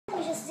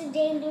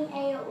today I'm doing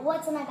a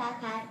what's in my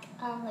backpack,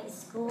 like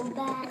school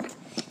bag,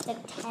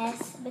 like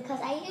test,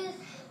 because I use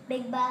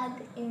big bag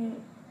in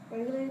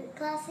regular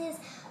classes,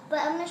 but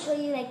I'm gonna show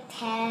you like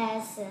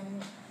tests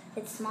and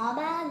it's small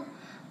bag.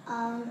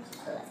 So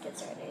let's get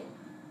started.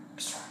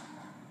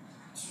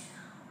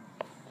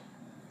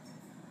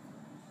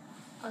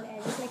 Okay,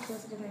 I just like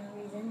closed it for no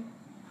reason.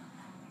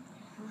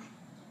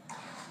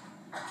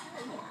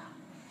 Yeah.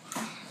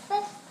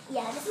 But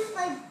yeah, this is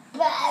my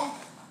bag.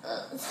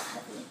 It's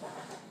heavy.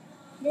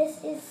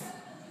 This is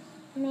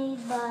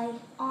made by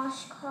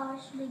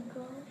Oshkosh, big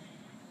gosh.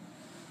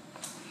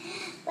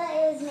 But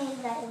it was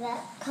made by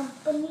that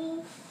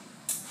company.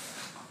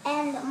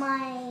 And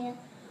my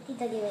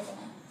tita gave it to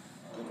me.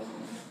 Tita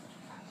Jean.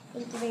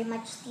 Thank you very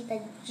much, Tita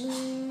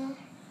Jean.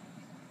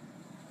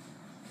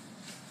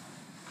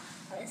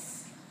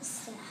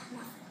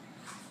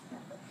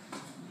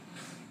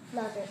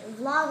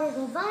 Vlogger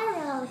go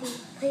viral. If you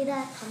play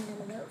that, comment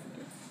down below for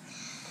me.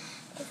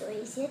 Okay, so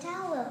you see a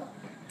towel.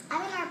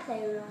 I'm in our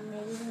playroom.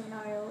 Maybe me and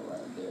Ario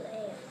will do a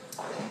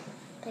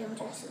playroom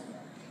tour soon.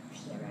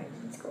 Here,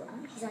 Ario's in school.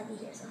 He's not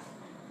here, so.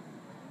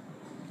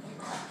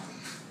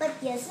 But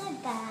yes, my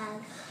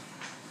bag.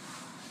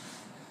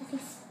 Nothing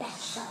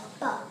special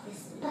about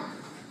this bag.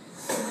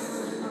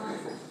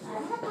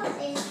 I'm gonna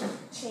put a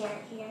chair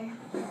here.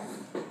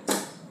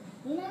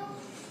 You know,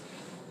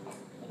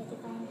 I get to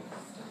find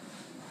stuff.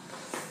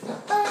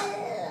 But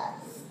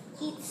let's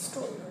get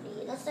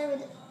started. Let's start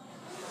with the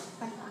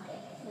front pocket.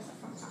 There's a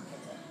front pocket.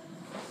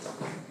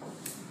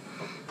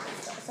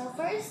 So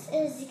first,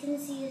 as you can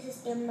see, is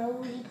this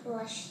emoji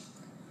plush.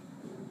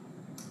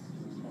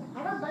 I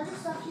have a bunch of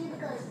stuff here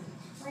because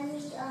when we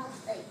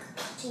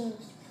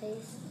changed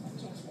place,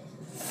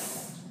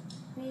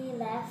 we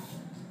left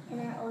in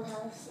our old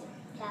house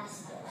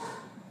last year.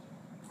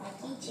 My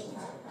keychain.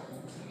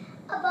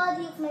 A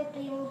body of my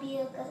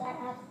Playmobil, because I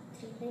have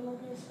 3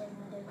 Playmobils, but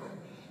another one,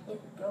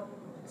 it broke.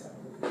 So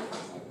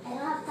I don't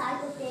have time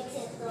to fix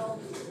it, so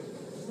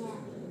yeah.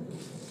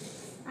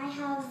 I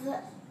have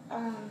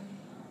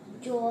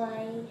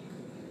Joy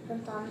from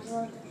Tom's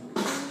World.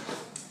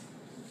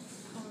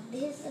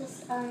 This is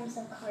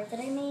some cards that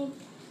I made.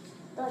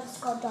 It's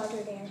called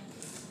Dogger Dare.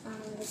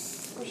 This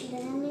squishy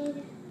that I made.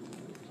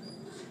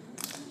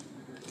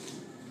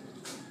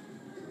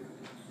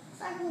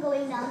 So I'm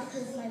going down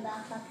because my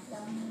backpack is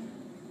down here.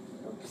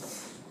 Oops.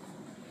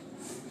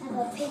 I have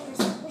a paper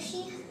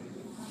squishy.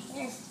 My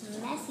hair is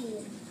messy.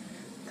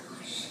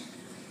 Gosh.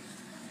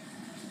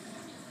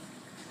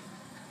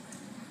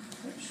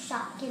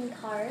 Shopkin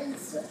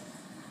cards,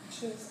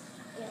 which is,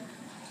 yeah.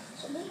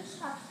 So these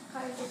shop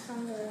cards is from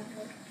the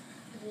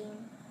game.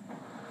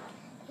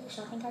 The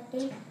shopping cart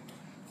game.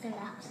 It's in the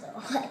house though,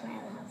 like my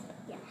other house. But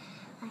yeah,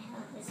 I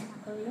have this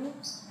macaroon.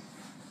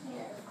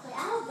 Yeah, clay. I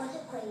have a bunch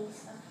of clays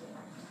up here.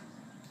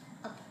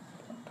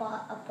 A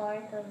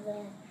part of the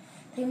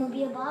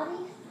Playmobil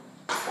body.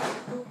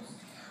 Oops.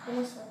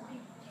 Almost forgot.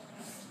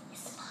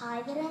 This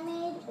pie that I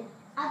made.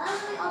 By the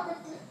way, all the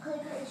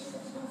clicker issues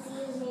that you can see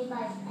is made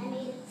by, I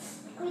made it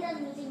clean up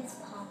using this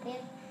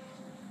pocket.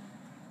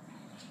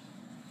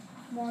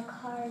 More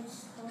cards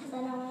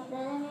that I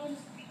made.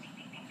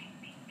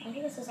 I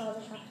think this is all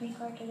the shopping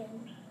cart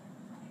again.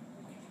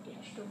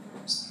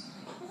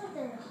 These are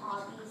their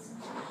hobbies.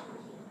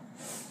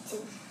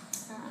 Too.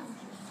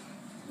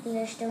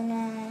 There's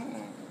donut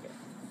and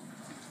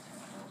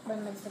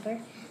one with zipper.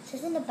 So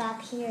in the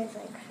back here is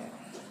like her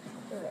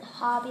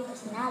hobby,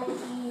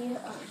 personality,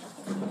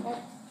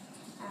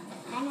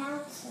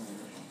 hangouts, and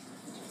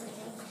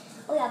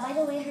oh yeah, by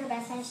the way, her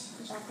best friend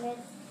is chocolate.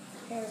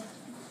 Her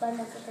bun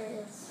with zipper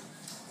is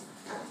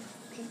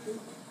pink.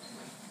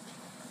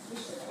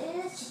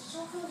 It is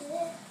chocolate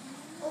there.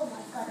 Oh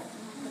my god,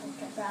 I'm not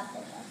gonna grab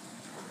it.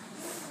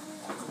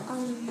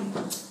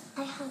 I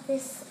have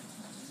this.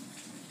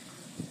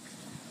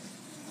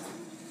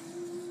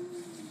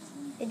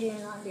 I'm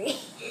doing laundry.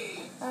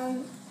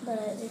 But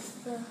this is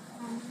the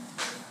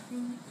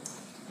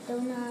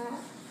donut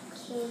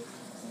cake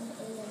and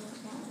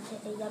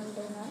a yummy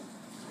donut.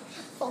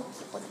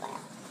 Funky with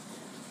that.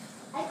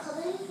 I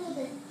colored it with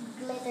the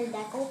glitter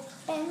deco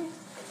pen.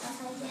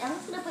 I'm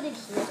just gonna put it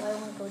here so I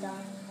won't go down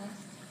anymore.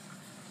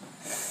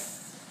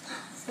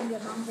 It's gonna be a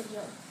long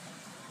video.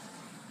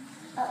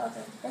 Oh,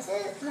 okay. This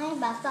is my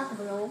backpack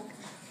broke.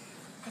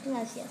 I think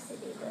that was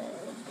yesterday, but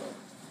it was good.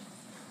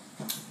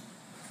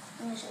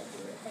 I'm gonna show you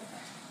it like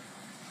that.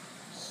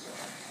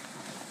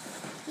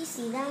 You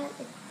see that?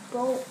 It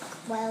broke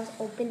while I was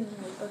opening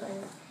it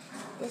because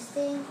this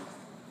thing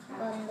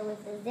got in the way of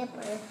the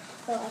zipper,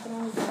 so I can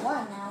only do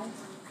one now.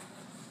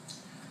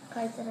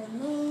 Cards that I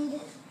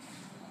made.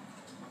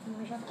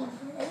 More shopping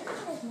for it.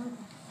 There's more.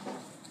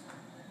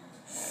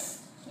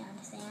 Yeah, I'm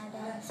just saying I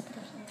don't have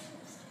special.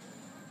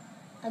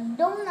 A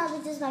donut,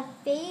 which is my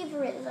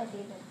favorite. It's my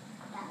favorite.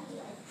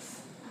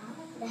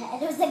 The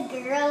head was a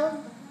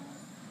girl.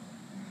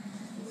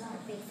 He's on her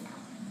face now.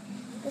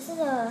 This is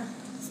a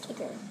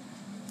sticker.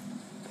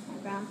 My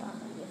grandpa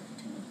gave it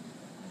to me.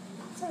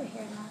 It's over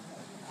here now.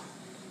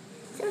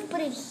 So we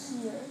put it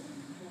here.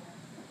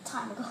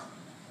 Time ago.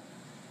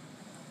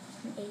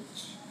 an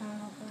H. I don't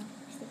know if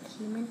it's like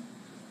human.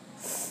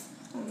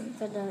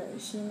 For the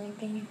human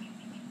thing.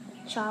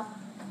 Chop.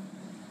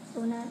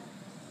 Donut.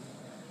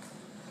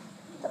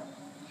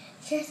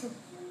 Here's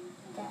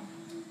that.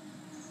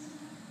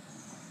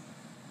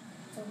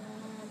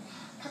 Donut.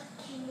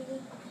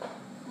 Cupcake.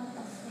 What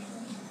else?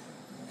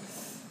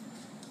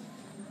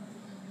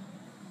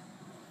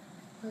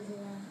 What's it?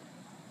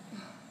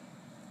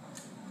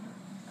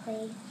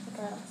 Clay, like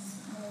a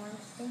s'more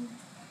thing.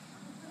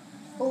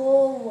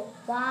 Oh,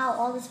 wow,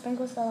 all the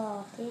sprinkles fell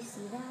off. Do you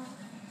see that?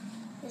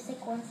 There's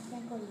like one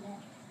sprinkle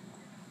left.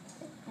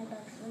 I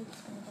got 3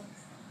 sprinkles.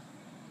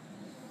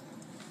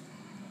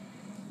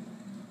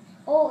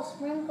 Oh,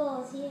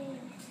 sprinkles, yay.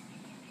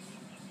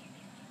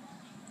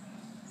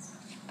 So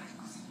much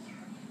sprinkles in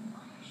here. Oh my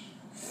gosh.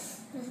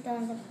 This is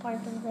the part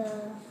of the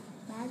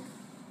bag.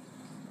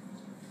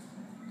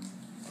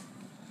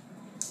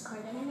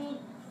 Card that I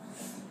made.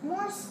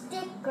 More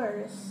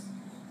stickers.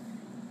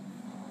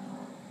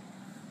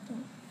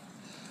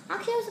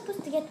 Actually, I was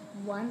supposed to get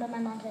one, but my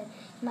mom said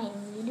you might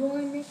need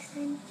one next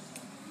time.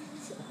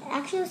 So,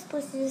 actually, I was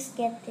supposed to just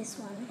get this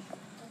one.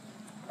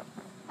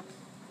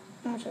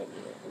 I'll show you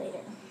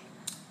later.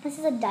 This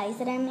is a dice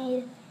that I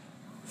made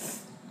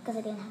because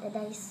I didn't have the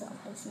dice, so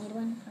I just made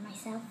one for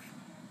myself.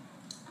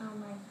 Oh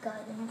my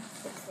god, I'm gonna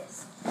fix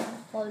this. It's gonna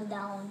fall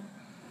down.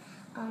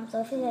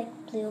 So if you like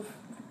blue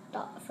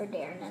for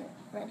dare and then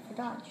red for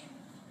dodge.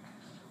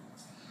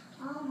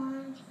 Oh my.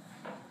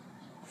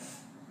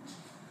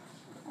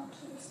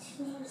 Okay, there's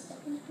 2 more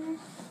stuff in here.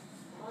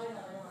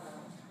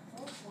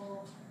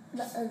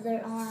 The other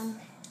arm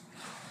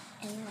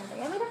and the other.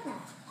 Yeah, we don't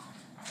know.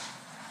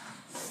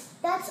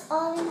 That's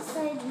all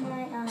inside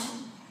my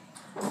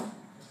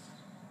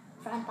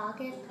front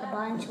pocket. A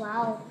bunch.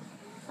 Wow.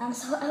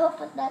 So I will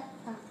put that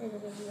after the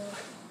video.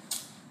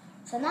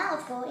 So now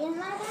let's go in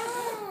my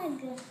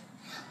bag.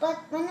 But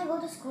when I go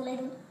to school, I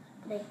don't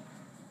like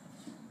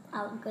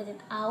get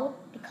it out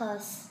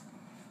because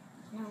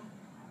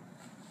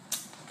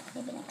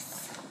maybe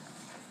next.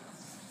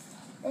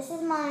 This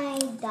is my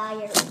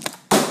diary.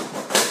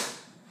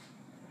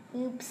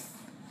 Oops.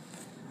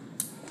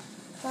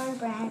 Sorry,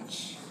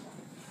 branch.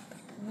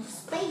 No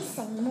space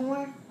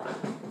anymore.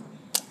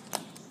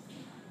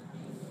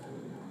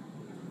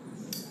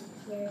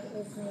 Here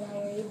is my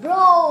diary.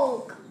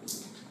 Broke!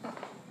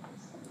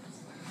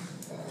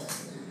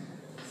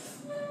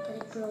 But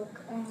it broke.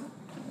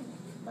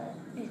 But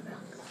it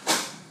broke.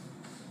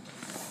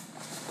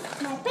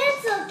 My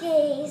pencil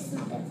case.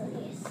 My pencil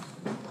case.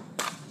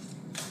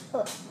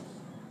 Oh,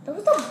 that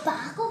was the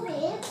back of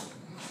it.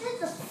 This is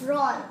the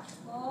front.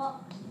 Oh.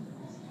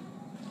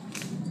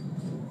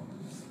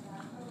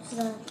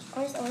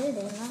 Or is it over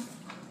there now?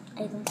 I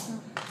don't know.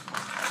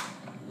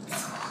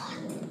 It's hot.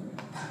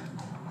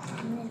 I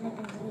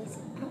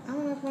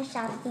don't know if my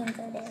sharp things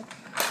are there.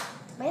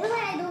 By the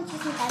way, I don't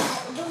use my pencil.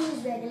 I don't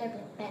use regular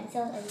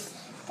pencils. I use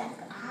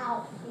pencil.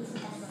 Ow!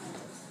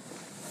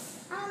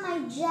 I have my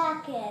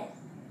jacket.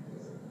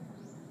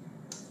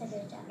 It's a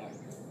jacket.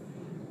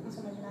 Also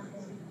my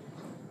jacket.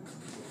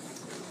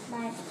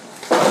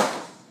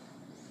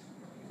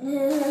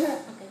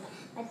 Okay.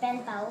 My pen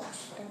pouch.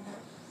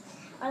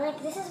 Or like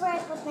this is where I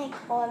put like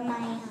all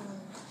my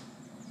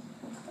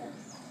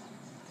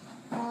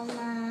all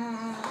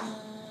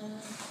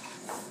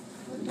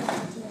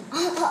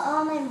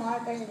my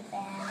markers and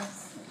pens.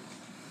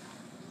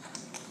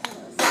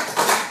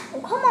 Oh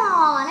come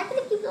on!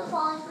 Everything keeps on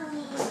falling for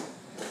me.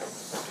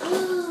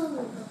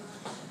 Ooh.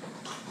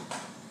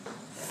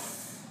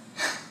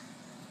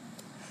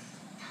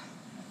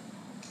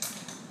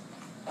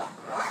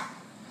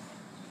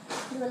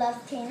 Do a lot of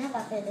cleanup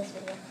after this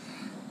video.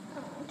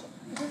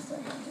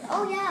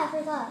 Oh yeah, I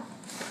forgot.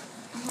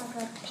 I have a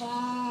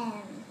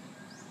pen.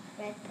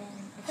 Red pen.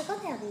 I forgot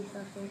I have these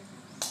up there.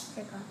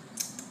 Forgot.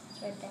 It's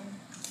red pen.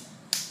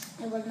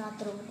 I will not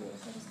throw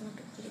this. I'm just gonna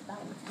put it back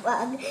in the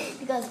bag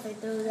because if I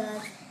throw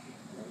that,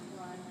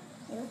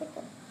 you know,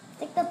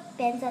 like the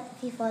pens that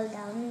if you fall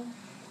down,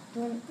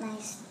 do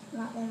nice,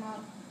 not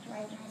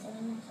right nice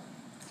anymore.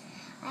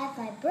 I have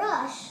my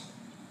brush.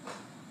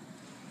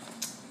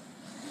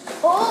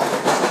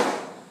 Oh.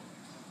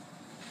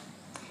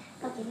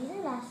 Okay, these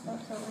are last stuff,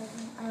 so I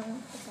don't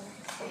want to put them.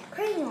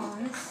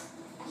 Crayons.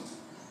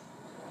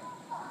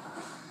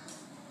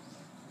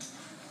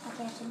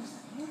 Okay, I changed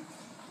something here.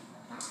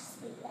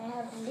 Lastly, I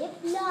have lip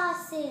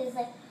glosses.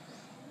 Like,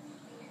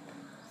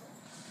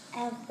 I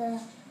have the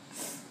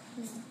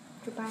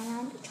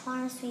banana,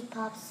 Charm Sweet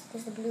Pops.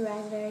 There's the blue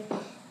raspberry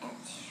and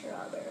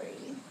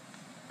strawberry.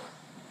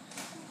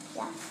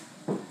 Yeah.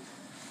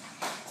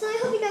 So I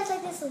hope you guys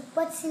like this.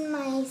 What's in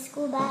my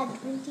school bag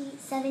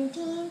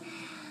 2017.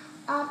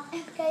 I hope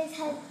you guys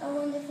had a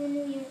wonderful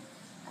New Year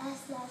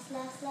last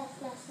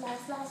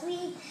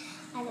week.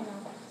 I don't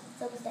know.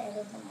 So was the end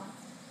of the month.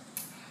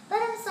 But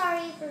I'm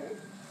sorry for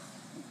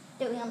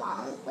doing a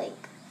long,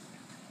 like,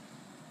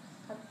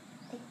 I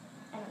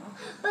don't know.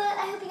 But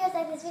I hope you guys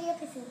like this video.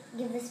 Please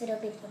give this video a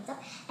big thumbs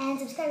up. And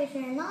subscribe if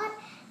you're not.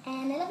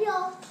 And I love you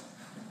all.